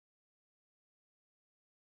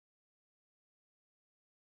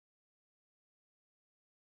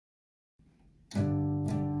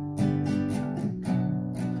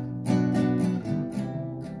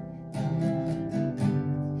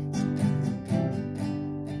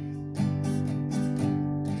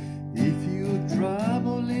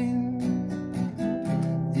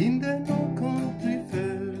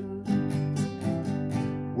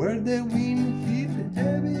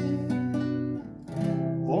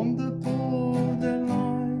on the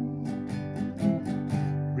borderline.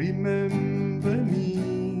 Remember me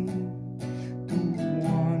to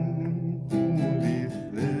one who lived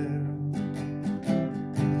there,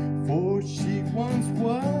 for she once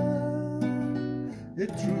was a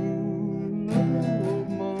true love of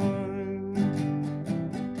mine.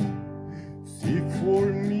 See for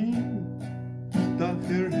me that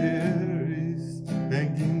her hair is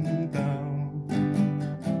hanging down,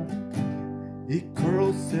 it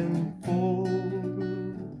curls and falls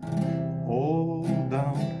all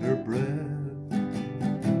down her breast.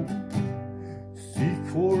 See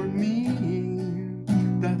for me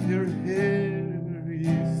that her hair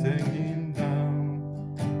is hanging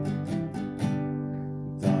down.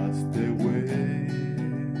 That's the way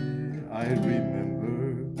I remember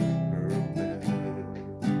her best.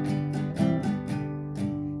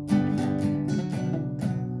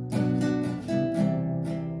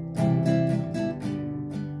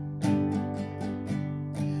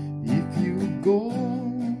 Go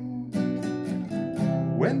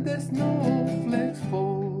when the snowflakes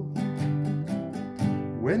fall,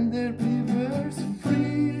 when the river's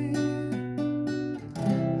free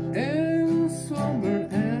and summer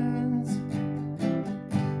ends,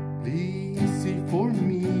 please see for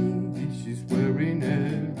me she's wearing a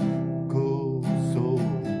coat so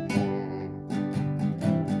warm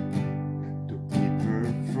to keep her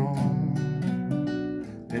from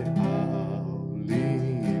the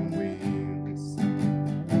howling winds.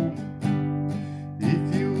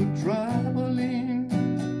 Traveling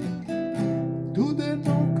to the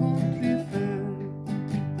North Country Fair,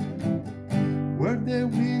 where the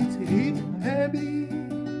winds hit heavy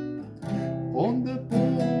on the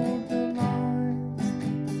borderline,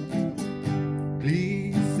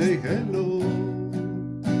 please say hello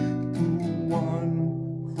to one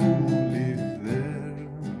who lives there.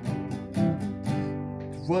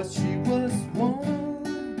 'Twas she was one,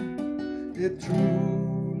 a true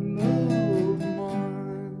love mine.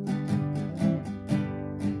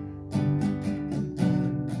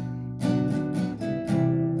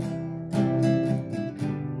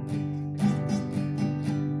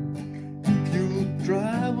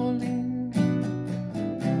 Traveling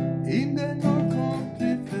in the North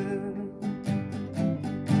Country Fair,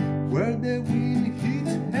 where the wind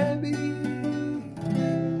hits heavy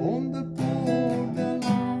on the borderline,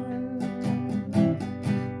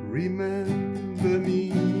 remember me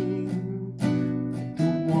to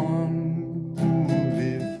one who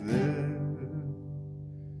lives there.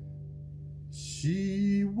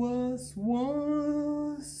 She was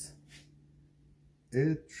once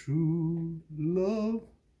a true love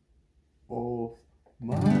of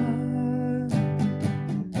mine.